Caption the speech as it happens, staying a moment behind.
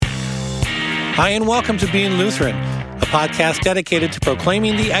Hi, and welcome to Being Lutheran, a podcast dedicated to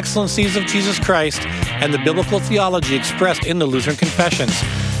proclaiming the excellencies of Jesus Christ and the biblical theology expressed in the Lutheran Confessions.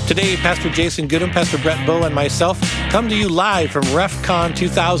 Today, Pastor Jason Goodham, Pastor Brett Bowe, and myself come to you live from RefCon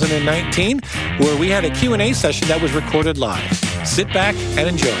 2019, where we had a Q&A session that was recorded live. Sit back and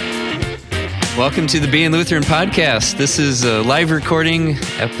enjoy. Welcome to the Being Lutheran podcast. This is a live recording,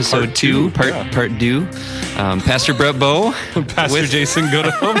 episode part 2. Pastor Brett Bowe. Pastor Jason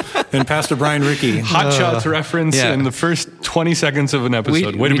Goodham. And Pastor Brian Ricky. Hot shots reference in the first 20 seconds of an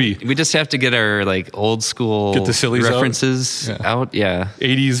episode. We just have to get our old school get the sillies references out. Yeah.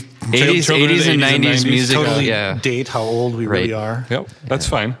 80s and 90s music. Totally date how old we really are. Yep, that's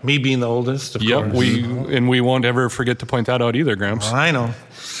fine. Me being the oldest, of course. We won't ever forget to point that out either, Gramps. I know.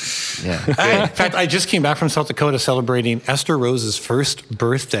 Yeah. In fact, I just came back from South Dakota celebrating Esther Rose's first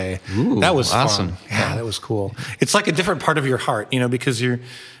birthday. Ooh, that was awesome. Fun. Yeah, that was cool. It's like a different part of your heart, because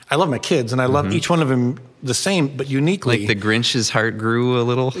I love my kids and I love each one of them the same, but uniquely. Like the Grinch's heart grew a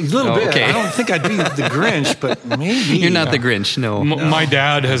little? A little bit. Okay. I don't think I'd be the Grinch, but maybe. You're not the Grinch, no. My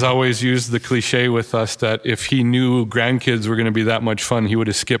dad has always used the cliche with us that if he knew grandkids were going to be that much fun, he would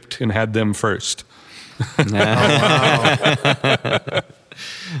have skipped and had them first.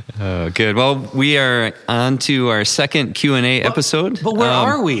 Oh, good. Well, we are on to our second Q&A episode. But where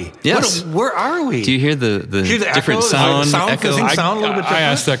are we? Yes. Where are we? Do you hear the different echo? sound? Echo? Sound a little bit different? I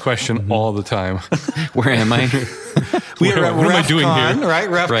ask that question all the time. Where am I? What am I doing here? Right?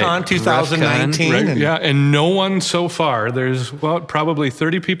 RefCon 2019. Right? Yeah, and no one so far, there's probably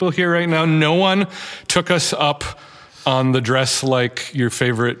 30 people here right now, no one took us up on the dress like your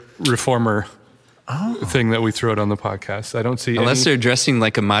favorite reformer thing that we throw out on the podcast. I don't see Unless they're dressing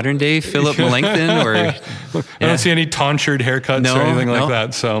like a modern day Philip Melanchthon or... I don't see any tonsured haircuts or anything like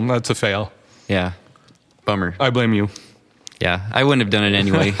that, so that's a fail. Yeah. Bummer. I blame you. Yeah, I wouldn't have done it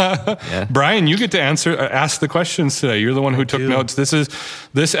anyway. Yeah. Brian, you get to ask the questions today. You're the one who took notes.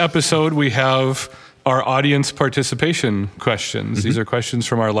 This episode, we have our audience participation questions. Mm-hmm. These are questions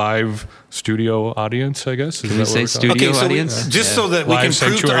from our live studio audience, I guess. Can we say studio audience? So that we can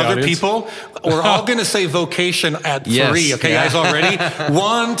prove to other people, we're all going to say vocation at 3. Okay, guys, all ready?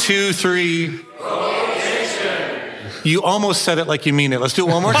 1, 2, 3. Vocation. You almost said it like you mean it. Let's do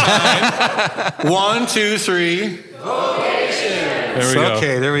it one more time. 1, 2, 3. Vocation. There we go.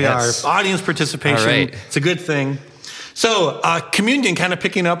 Okay, there we are. Audience participation. All right. It's a good thing. So, communion, kind of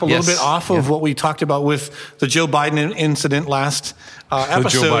picking up a little bit off of what we talked about with the Joe Biden incident last episode. The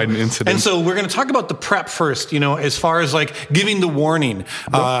Joe Biden incident. And so we're going to talk about the prep first, as far as giving the warning.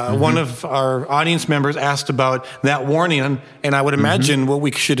 One of our audience members asked about that warning, and I would imagine what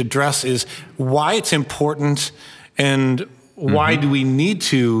we should address is why it's important and why do we need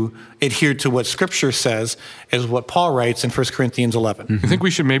to adhere to what Scripture says, as what Paul writes in 1 Corinthians 11. I think we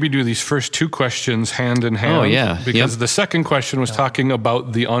should maybe do these first two questions hand in hand. Oh, yeah. Because the second question was talking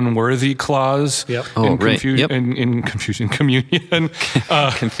about the unworthy clause in communion. Confusing communion.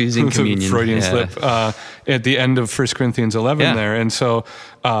 Freudian slip at the end of 1 Corinthians 11 there. And so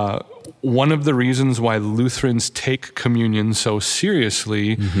one of the reasons why Lutherans take communion so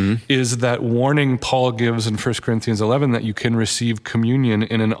seriously is that warning Paul gives in 1 Corinthians 11 that you can receive communion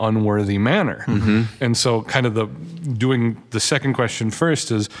in an unworthy manner. And so kind of doing the second question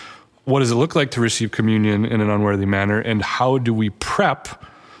first is, what does it look like to receive communion in an unworthy manner, and how do we prep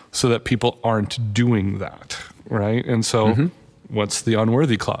so that people aren't doing that, right? And so what's the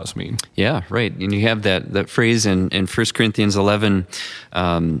unworthy clause mean? Yeah, right. And you have that phrase in 1 Corinthians 11,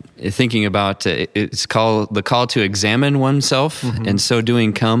 thinking about it's called the call to examine oneself, and so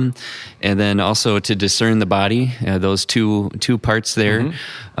doing come, and then also to discern the body. Those two parts there.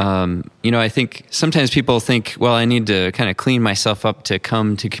 I think sometimes people think, well, I need to kind of clean myself up to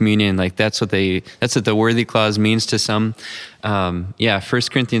come to communion. Like that's what the worthy clause means to some. 1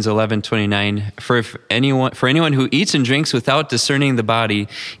 Corinthians 11:29. For anyone who eats and drinks without discerning the body,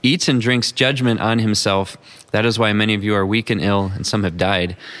 eats and drinks judgment on himself. That is why many of you are weak and ill, and some have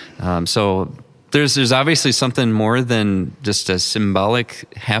died. So there's obviously something more than just a symbolic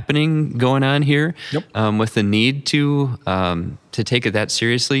happening going on here, with the need to take it that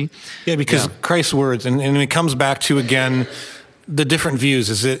seriously. Yeah, because Christ's words, and it comes back to, again, the different views.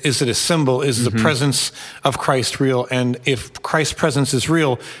 Is it a symbol? Is the presence of Christ real? And if Christ's presence is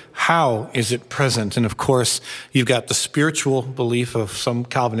real, how is it present? And of course, you've got the spiritual belief of some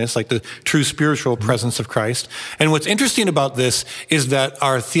Calvinists, like the true spiritual presence of Christ. And what's interesting about this is that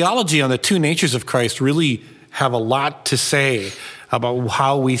our theology on the two natures of Christ really have a lot to say about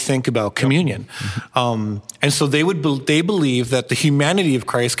how we think about communion. And so they believe that the humanity of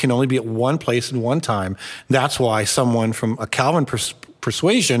Christ can only be at one place and one time. That's why someone from a Calvin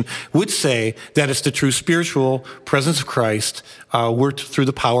persuasion would say that it's the true spiritual presence of Christ worked through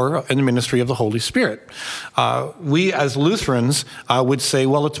the power and the ministry of the Holy Spirit. We as Lutherans would say,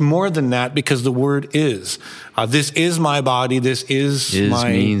 well, it's more than that because the word is. This is my body. This is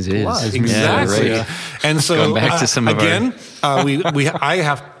my means blood. Is. Exactly. Yeah, right. And so going back to some of again,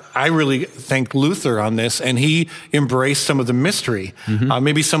 I really thank Luther on this, and he embraced some of the mystery,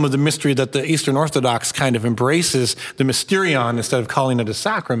 maybe some of the mystery that the Eastern Orthodox kind of embraces, the mysterion, instead of calling it a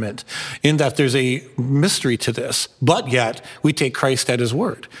sacrament, in that there's a mystery to this, but yet we take Christ at his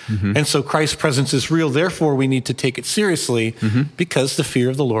word. And so Christ's presence is real, therefore we need to take it seriously because the fear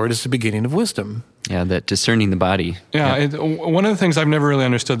of the Lord is the beginning of wisdom. Yeah, that discerning the body. Yeah, one of the things I've never really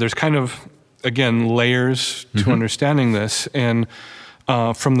understood, there's kind of, again, layers to understanding this, and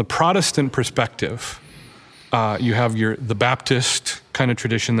from the Protestant perspective, you have the Baptist kind of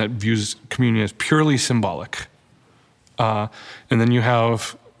tradition that views communion as purely symbolic. And then you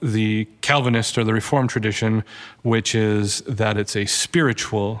have the Calvinist or the Reformed tradition, which is that it's a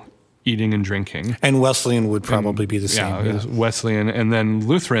spiritual eating and drinking. And Wesleyan would probably be the same. Yeah, Wesleyan. And then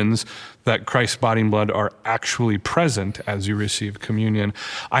Lutherans, that Christ's body and blood are actually present as you receive communion.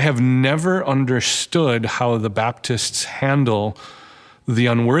 I have never understood how the Baptists handle the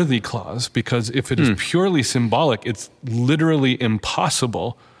unworthy clause, because if it is purely symbolic, it's literally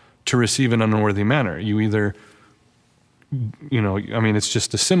impossible to receive in an unworthy manner. You either, it's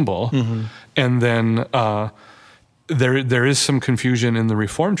just a symbol. And then there is some confusion in the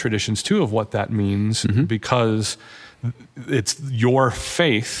Reformed traditions too of what that means, because it's your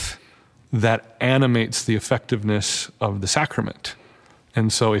faith that animates the effectiveness of the sacrament.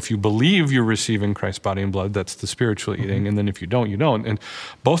 And so if you believe you're receiving Christ's body and blood, that's the spiritual eating. And then if you don't, you don't. And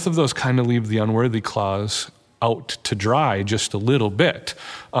both of those kind of leave the unworthy clause out to dry just a little bit.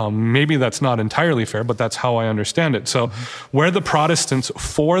 Maybe that's not entirely fair, but that's how I understand it. So where the Protestants,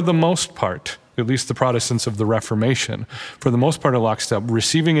 for the most part, at least the Protestants of the Reformation, for the most part of lockstep,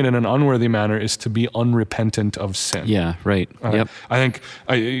 receiving it in an unworthy manner is to be unrepentant of sin. Yeah, right. Yep. I think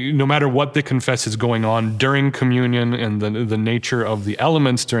no matter what they confess is going on during communion and the nature of the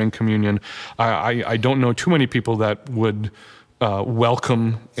elements during communion, I don't know too many people that would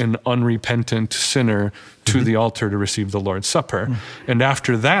welcome an unrepentant sinner to the altar to receive the Lord's Supper. And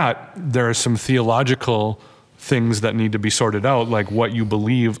after that, there are some theological things that need to be sorted out, like what you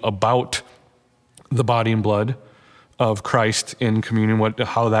believe about the body and blood of Christ in communion,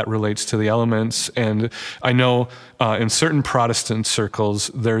 how that relates to the elements. And I know in certain Protestant circles,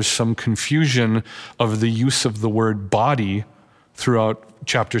 there's some confusion of the use of the word body throughout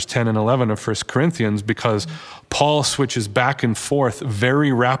chapters 10 and 11 of 1 Corinthians, because Paul switches back and forth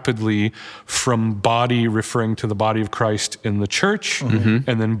very rapidly from body referring to the body of Christ in the church, and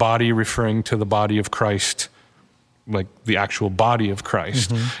then body referring to the body of Christ, like the actual body of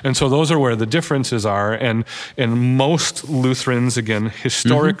Christ. And so those are where the differences are. And most Lutherans, again,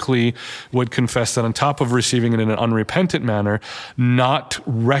 historically would confess that on top of receiving it in an unrepentant manner, not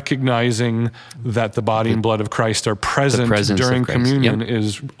recognizing that the body and blood of Christ are present during communion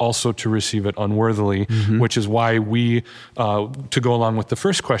is also to receive it unworthily, which is why we, to go along with the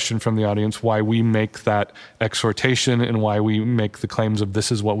first question from the audience, why we make that exhortation and why we make the claims of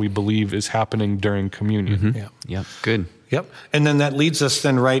this is what we believe is happening during communion. Yep. Good. Yep. And then that leads us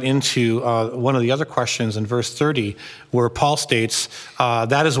then right into one of the other questions in verse 30, where Paul states,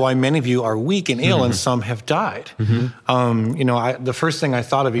 that is why many of you are weak and ill and some have died. The first thing I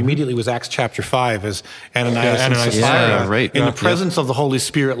thought of immediately was Acts chapter 5, as Ananias and Sapphira in the presence of the Holy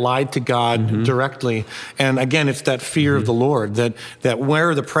Spirit lied to God directly. And again, it's that fear of the Lord, that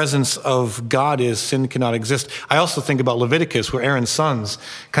where the presence of God is, sin cannot exist. I also think about Leviticus, where Aaron's sons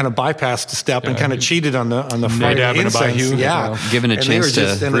kind of bypassed the step and kind of cheated on the fire of incense. Given a chance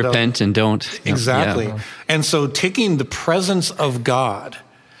to repent and don't. Exactly. Yeah. And so taking the presence of God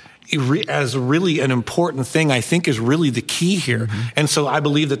as really an important thing, I think, is really the key here. And so I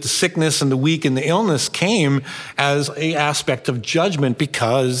believe that the sickness and the weak and the illness came as an aspect of judgment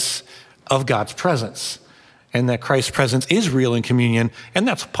because of God's presence. And that Christ's presence is real in communion. And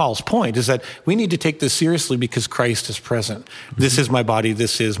that's Paul's point, is that we need to take this seriously because Christ is present. This is my body,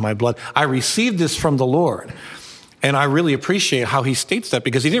 this is my blood. I received this from the Lord. And I really appreciate how he states that,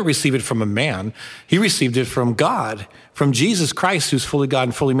 because he didn't receive it from a man. He received it from God, from Jesus Christ, who's fully God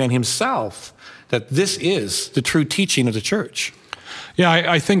and fully man himself, that this is the true teaching of the church. Yeah,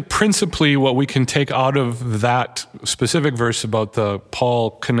 I think principally what we can take out of that specific verse about the Paul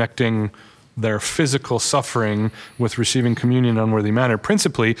connecting their physical suffering with receiving communion in an unworthy manner,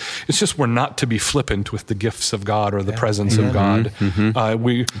 principally, it's just we're not to be flippant with the gifts of God or the presence of God.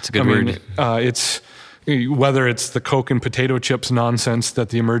 It's a good word. whether it's the Coke and potato chips nonsense that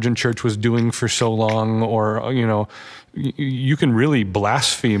the emergent church was doing for so long, or, you can really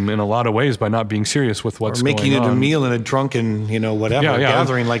blaspheme in a lot of ways by not being serious with what's going on. Making it a meal in a drunken, whatever,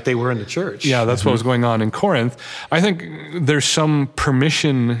 gathering like they were in the church. Yeah, that's what was going on in Corinth. I think there's some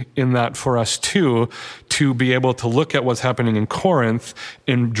permission in that for us too, to be able to look at what's happening in Corinth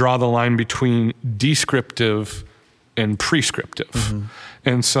and draw the line between descriptive and prescriptive.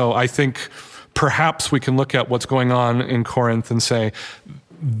 And so I think perhaps we can look at what's going on in Corinth and say,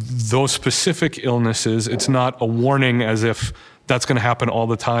 those specific illnesses, it's not a warning as if that's going to happen all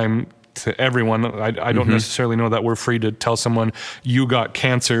the time to everyone. I don't necessarily know that we're free to tell someone you got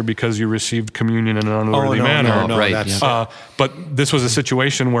cancer because you received communion in an unworthy manner. No, right. But this was a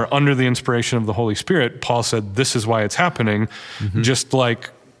situation where, under the inspiration of the Holy Spirit, Paul said, this is why it's happening. Just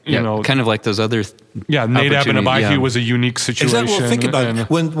like, kind of like those other Nadab and Abihu was a unique situation. Exactly. Well, think about it.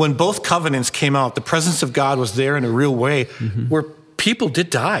 When both covenants came out, the presence of God was there in a real way, where people did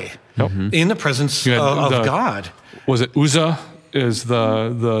die in the presence of God. Was it Uzzah? Is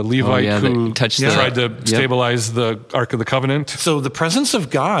the Levite who tried to stabilize the Ark of the Covenant? So the presence of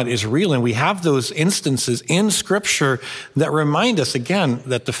God is real, and we have those instances in Scripture that remind us, again,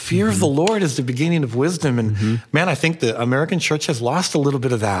 that the fear of the Lord is the beginning of wisdom. And man, I think the American church has lost a little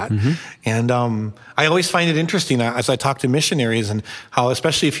bit of that. And I always find it interesting as I talk to missionaries, and how,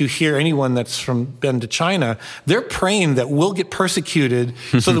 especially if you hear anyone that's been to China, they're praying that we'll get persecuted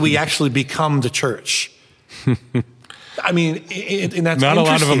so that we actually become the church. I mean, and that's not a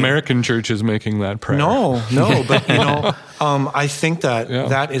lot of American churches making that prayer. No, but I think that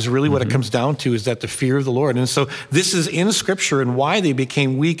that is really what it comes down to, is that the fear of the Lord. And so this is in Scripture, and why they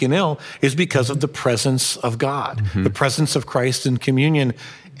became weak and ill is because of the presence of God, the presence of Christ in communion.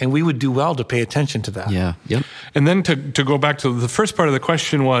 And we would do well to pay attention to that. Yeah. Yep. And then to go back to the first part of the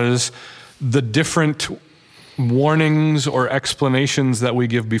question, was the different warnings or explanations that we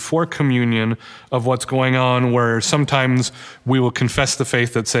give before communion of what's going on, where sometimes we will confess the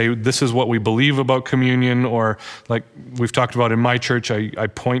faith that say, this is what we believe about communion, or like we've talked about in my church, I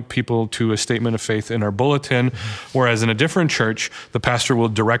point people to a statement of faith in our bulletin, whereas in a different church, the pastor will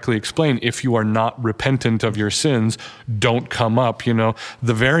directly explain, if you are not repentant of your sins, don't come up. The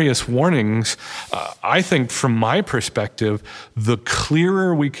various warnings, I think from my perspective, the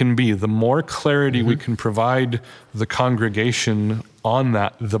clearer we can be, the more clarity we can provide the congregation on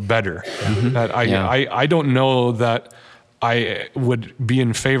that, the better. That I don't know that I would be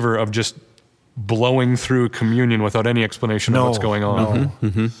in favor of just blowing through communion without any explanation of what's going on.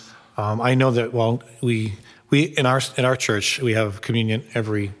 I know that. We in our church, we have communion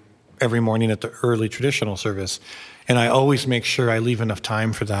every morning at the early traditional service. And I always make sure I leave enough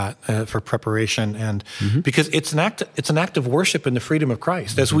time for that, for preparation, and because it's an act of worship in the freedom of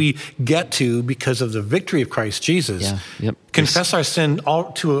Christ, as we get to, because of the victory of Christ Jesus, confess our sin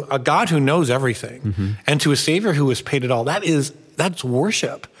all to a God who knows everything, and to a Savior who has paid it all. That's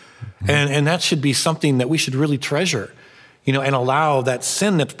worship, and that should be something that we should really treasure, and allow that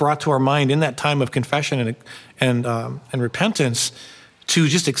sin that's brought to our mind in that time of confession and repentance to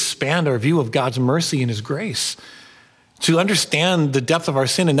just expand our view of God's mercy and His grace, to understand the depth of our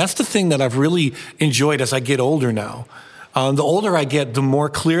sin. And that's the thing that I've really enjoyed as I get older now. The older I get, the more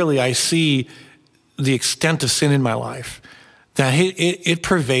clearly I see the extent of sin in my life, that it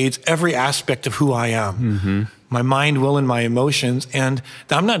pervades every aspect of who I am, my mind, will, and my emotions. And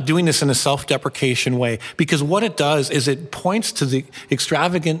I'm not doing this in a self-deprecation way, because what it does is it points to the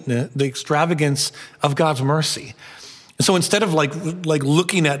extravagance of God's mercy. So instead of like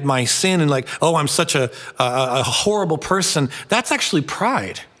looking at my sin and like, oh, I'm such a horrible person, that's actually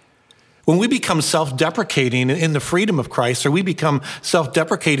pride. When we become self-deprecating in the freedom of Christ, or we become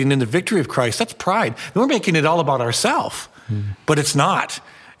self-deprecating in the victory of Christ, that's pride. And we're making it all about ourselves, but it's not.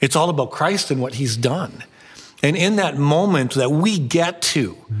 It's all about Christ and what He's done. And in that moment that we get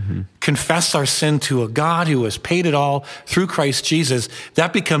to confess our sin to a God who has paid it all through Christ Jesus,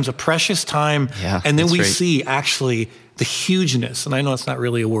 that becomes a precious time. And then we see actually the hugeness, and I know it's not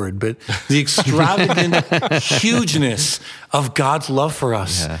really a word, but the extravagant hugeness of God's love for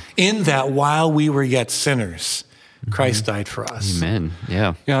us, in that while we were yet sinners, Christ died for us. Amen.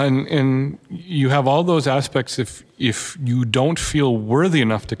 Yeah. Yeah, and you have all those aspects. If you don't feel worthy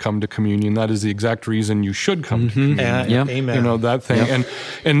enough to come to communion, that is the exact reason you should come to communion. Amen. That thing.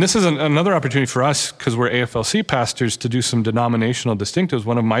 And this is another opportunity for us, because we're AFLC pastors, to do some denominational distinctives.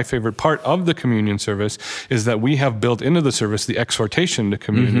 One of my favorite part of the communion service is that we have built into the service the exhortation to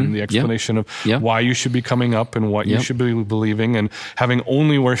communion, the explanation of why you should be coming up and what you should be believing. And having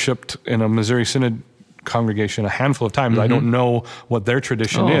only worshiped in a Missouri Synod congregation a handful of times. I don't know what their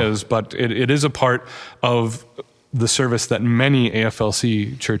tradition is, but it is a part of the service that many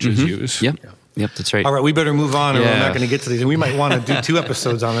AFLC churches use. Yep, that's right. All right, we better move on, or we're not going to get to these. And we might want to do 2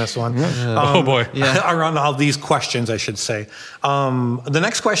 episodes on this one. Oh, boy. Around all these questions, I should say. The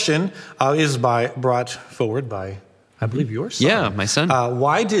next question is brought forward by, I believe, your son. Yeah, my son.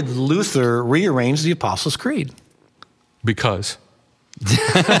 Why did Luther rearrange the Apostles' Creed? Because. Is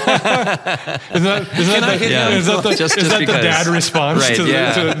that the dad response? Right, to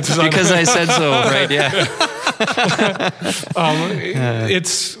the because I said so, right,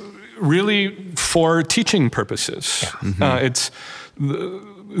 it's really for teaching purposes. It's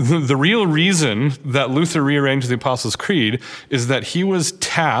the real reason that Luther rearranged the Apostles' Creed is that he was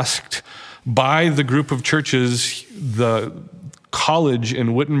tasked by the group of churches the college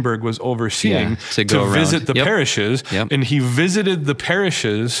in Wittenberg was overseeing to visit the parishes. And he visited the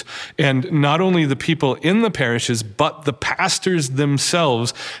parishes, and not only the people in the parishes, but the pastors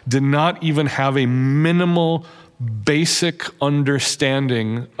themselves did not even have a minimal basic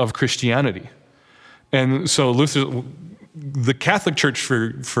understanding of Christianity. And so the Catholic Church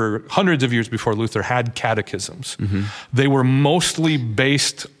for hundreds of years before Luther had catechisms. They were mostly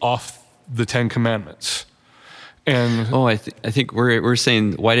based off the 10 Commandments. And I think we're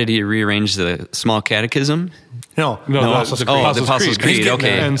saying, why did he rearrange the small catechism? No, the Apostles' Creed.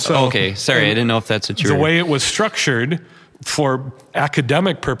 Okay. And so, sorry, I didn't know if that's what you were... The way it was structured for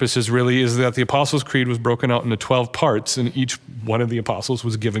academic purposes really is that the Apostles' Creed was broken out into 12 parts, and each one of the apostles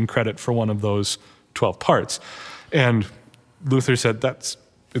was given credit for one of those 12 parts. And Luther said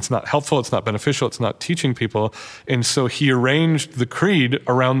it's not helpful, it's not beneficial, it's not teaching people. And so he arranged the creed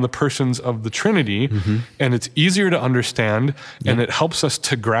around the persons of the Trinity, and it's easier to understand, and it helps us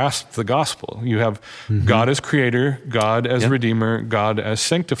to grasp the gospel. You have God as creator, God as redeemer, God as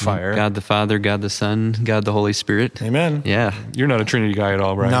sanctifier. God the Father, God the Son, God the Holy Spirit. Amen. Yeah. You're not a Trinity guy at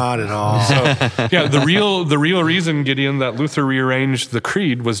all, Brian. Not at all. So, the real reason, Gideon, that Luther rearranged the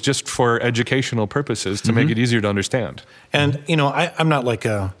creed was just for educational purposes to make it easier to understand. And, I'm not like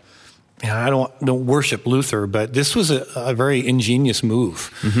I don't worship Luther, but this was a very ingenious move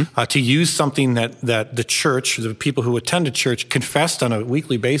to use something that the church, the people who attend a church, confessed on a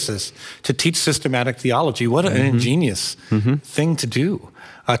weekly basis to teach systematic theology. What an ingenious thing to do.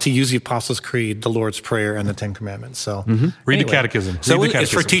 To use the Apostles' Creed, the Lord's Prayer, and the 10 Commandments. So Read the Catechism.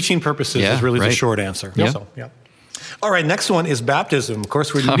 It's for teaching purposes is really the short answer. Yeah. So, all right, next one is baptism. Of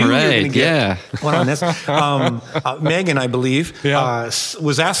course, we knew we were going to get one on this. Megan, I believe,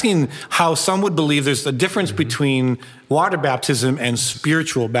 was asking how some would believe there's a difference between water baptism and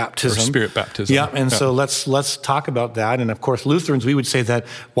spiritual baptism. Or spirit baptism. So let's talk about that. And of course, Lutherans, we would say that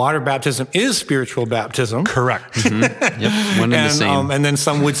water baptism is spiritual baptism. Correct. One and the same. And then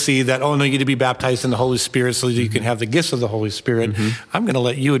some would see that, no, you need to be baptized in the Holy Spirit so that you can have the gifts of the Holy Spirit. I'm going to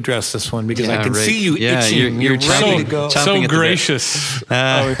let you address this one because I can see you itching. You're ready to go. So gracious.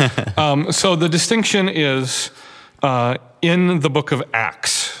 So the distinction is in the book of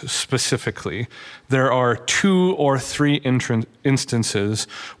Acts specifically, there are 2 or 3 instances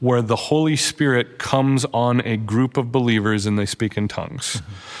where the Holy Spirit comes on a group of believers and they speak in tongues.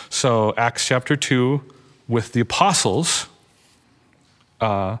 So Acts chapter 2 with the apostles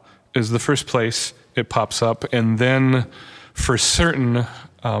is the first place it pops up. And then for certain,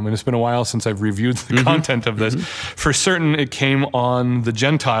 and it's been a while since I've reviewed the content of this, for certain it came on the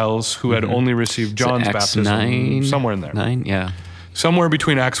Gentiles who had only received John's baptism. 9, somewhere in there. 9, yeah. Somewhere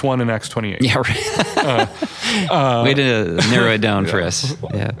between Acts 1 and Acts 28. Yeah, right. Way to narrow it down for us.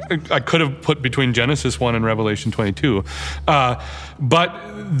 Yeah. I could have put between Genesis 1 and Revelation 22. But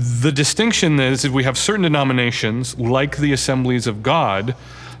the distinction is that we have certain denominations, like the Assemblies of God,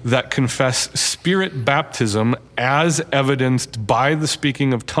 that confess spirit baptism as evidenced by the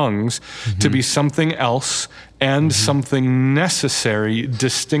speaking of tongues to be something else and something necessary,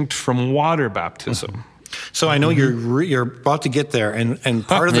 distinct from water baptism. So I know you're about to get there, and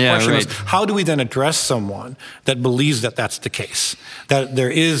part of the question is, how do we then address someone that believes that that's the case, that there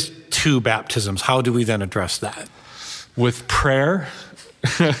is 2 baptisms? How do we then address that? With prayer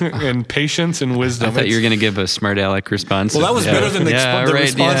and patience and wisdom. I thought you were going to give a smart aleck response. Well, that was better than the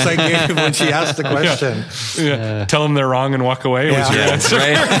response I gave when she asked the question. Tell them they're wrong and walk away was your answer.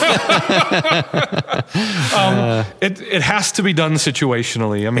 It has to be done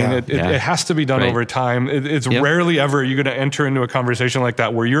situationally. I mean, it has to be done over time. It's rarely ever you're going to enter into a conversation like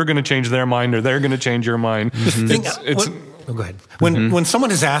that where you're going to change their mind or they're going to change your mind. Oh, go ahead. When someone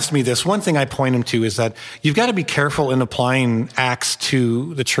has asked me this, one thing I point them to is that you've got to be careful in applying Acts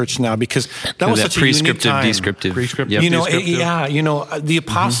to the church now, because that was such a unique time. Descriptive. Prescriptive, You know, descriptive. the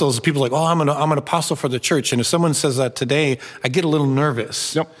apostles, people are like, oh, I'm an apostle for the church. And if someone says that today, I get a little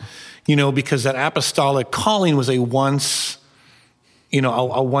nervous. Yep. You know, because that apostolic calling was a one-time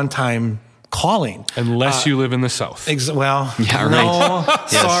calling. Unless you live in the South. Well, Yeah, no,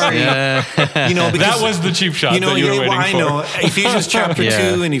 sorry. You know, because, That was the cheap shot that you were waiting I for. know. Ephesians chapter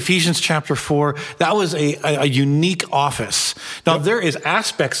 2 and Ephesians chapter 4, that was a unique office. Now, there is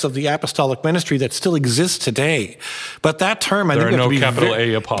aspects of the apostolic ministry that still exist today. But that term, I think we have to be capital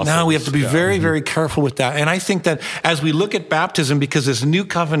A apostles. Now we have to be very, very careful with that. And I think that as we look at baptism, because this new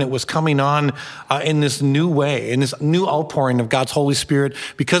covenant was coming on in this new way, in this new outpouring of God's Holy Spirit,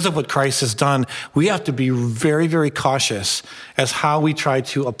 because of what Christ has done, we have to be very, very cautious as how we try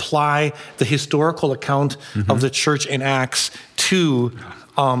to apply the historical account of the church in Acts to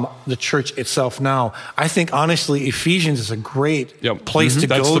the church itself now. I think, honestly, Ephesians is a great place to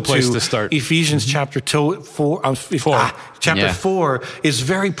That's go the place to. to start. Ephesians chapter 4 is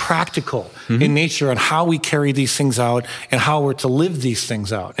very practical in nature on how we carry these things out and how we're to live these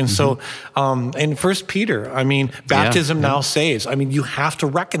things out. And so, in 1 Peter, I mean, baptism now saves. I mean, you have to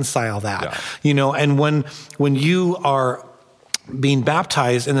reconcile that. Yeah. You know, and when you are being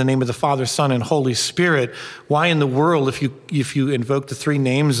baptized in the name of the Father, Son, and Holy Spirit, why in the world, if you invoke the three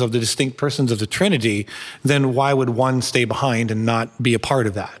names of the distinct persons of the Trinity, then why would one stay behind and not be a part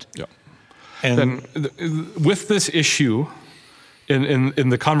of that? Yeah. And With this issue, in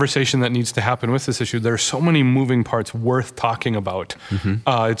the conversation that needs to happen with this issue, there are so many moving parts worth talking about.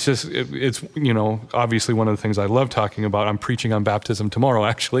 It's obviously one of the things I love talking about. I'm preaching on baptism tomorrow,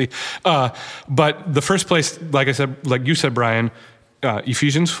 actually. But the first place, like you said, Brian,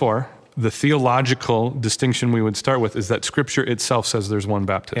 Ephesians 4, the theological distinction we would start with is that Scripture itself says there's one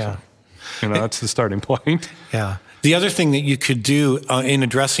baptism. Yeah. That's the starting point. Yeah. The other thing that you could do in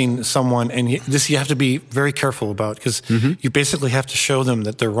addressing someone, and this you have to be very careful about, because you basically have to show them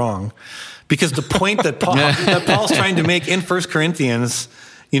that they're wrong. Because the point that Paul's trying to make in 1 Corinthians,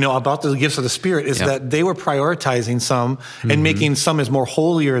 about the gifts of the Spirit is that they were prioritizing some and making some as more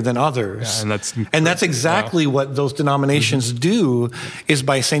holier than others. Yeah, and that's exactly what those denominations do, is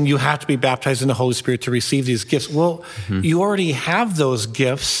by saying you have to be baptized in the Holy Spirit to receive these gifts. Well, you already have those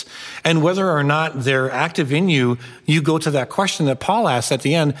gifts, and whether or not they're active in you, you go to that question that Paul asked at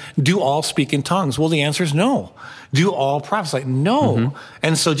the end, do all speak in tongues? Well, the answer is no. Do all prophesy? No.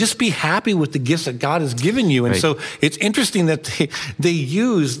 And so just be happy with the gifts that God has given you. And so it's interesting that they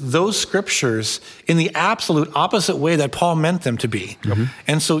use those scriptures in the absolute opposite way that Paul meant them to be.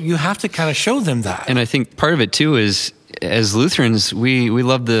 And so you have to kind of show them that. And I think part of it too is, as Lutherans, we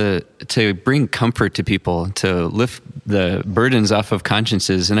love to bring comfort to people, to lift the burdens off of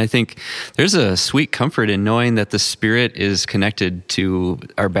consciences. And I think there's a sweet comfort in knowing that the Spirit is connected to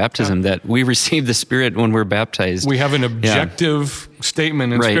our baptism, that we receive the Spirit when we're baptized. We have an objective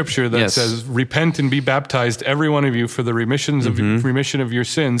statement in Scripture that says, repent and be baptized, every one of you, for the remission of your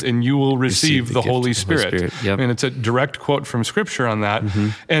sins, and you will receive the Holy Spirit. Yep. And it's a direct quote from Scripture on that.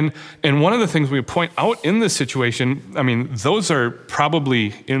 And one of the things we point out in this situation, I mean, those are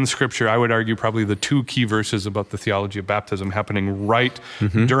probably in Scripture, I would argue, probably the two key verses about the theology of baptism happening right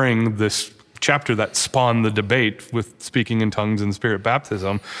during this chapter that spawned the debate with speaking in tongues and Spirit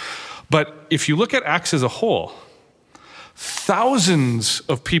baptism. But if you look at Acts as a whole, thousands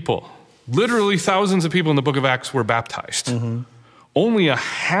of people, literally thousands of people in the book of Acts were baptized. Only a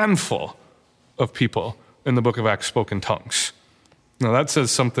handful of people in the book of Acts spoke in tongues. Now that says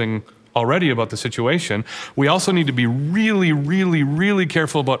something already about the situation. We also need to be really, really, really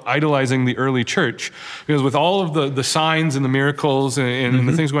careful about idolizing the early church, because with all of the signs and the miracles and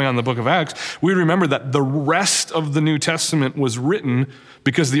the things going on in the book of Acts, we remember that the rest of the New Testament was written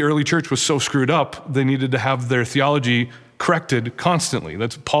because the early church was so screwed up, they needed to have their theology corrected constantly.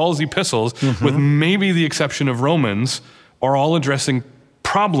 That's Paul's epistles, with maybe the exception of Romans, are all addressing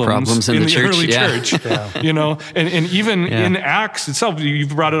problems in the early church. And even in Acts itself,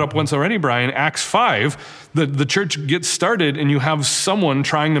 you've brought it up once already, Brian, Acts 5, the church gets started and you have someone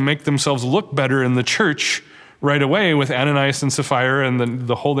trying to make themselves look better in the church right away with Ananias and Sapphira and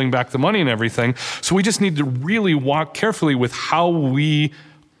the holding back the money and everything. So we just need to really walk carefully with how we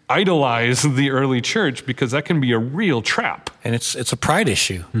idolize the early church, because that can be a real trap. And it's a pride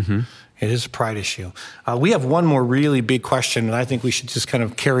issue. It is a pride issue. We have one more really big question, and I think we should just kind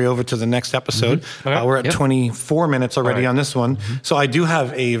of carry over to the next episode. Okay. We're at 24 minutes already on this one. So I do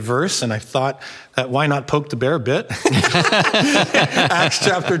have a verse, and I thought that why not poke the bear a bit? Acts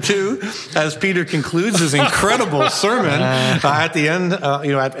chapter 2, as Peter concludes his incredible sermon at the end,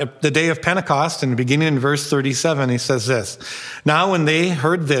 at the day of Pentecost, and beginning in verse 37, he says this: "Now when they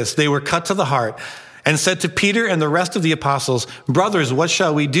heard this, they were cut to the heart, and said to Peter and the rest of the apostles, 'Brothers, what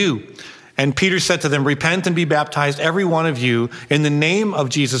shall we do?' And Peter said to them, 'Repent and be baptized, every one of you, in the name of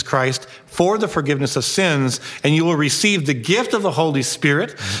Jesus Christ, for the forgiveness of sins, and you will receive the gift of the Holy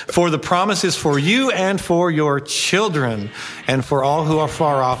Spirit, for the promise is for you and for your children, and for all who are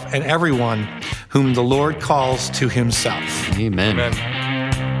far off, and everyone whom the Lord calls to himself.'" Amen.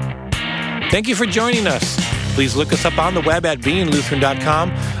 Thank you for joining us. Please look us up on the web at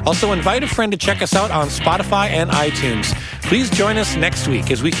beinglutheran.com. Also, invite a friend to check us out on Spotify and iTunes. Please join us next week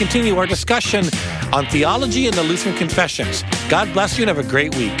as we continue our discussion on theology and the Lutheran confessions. God bless you and have a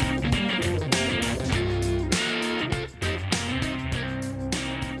great week.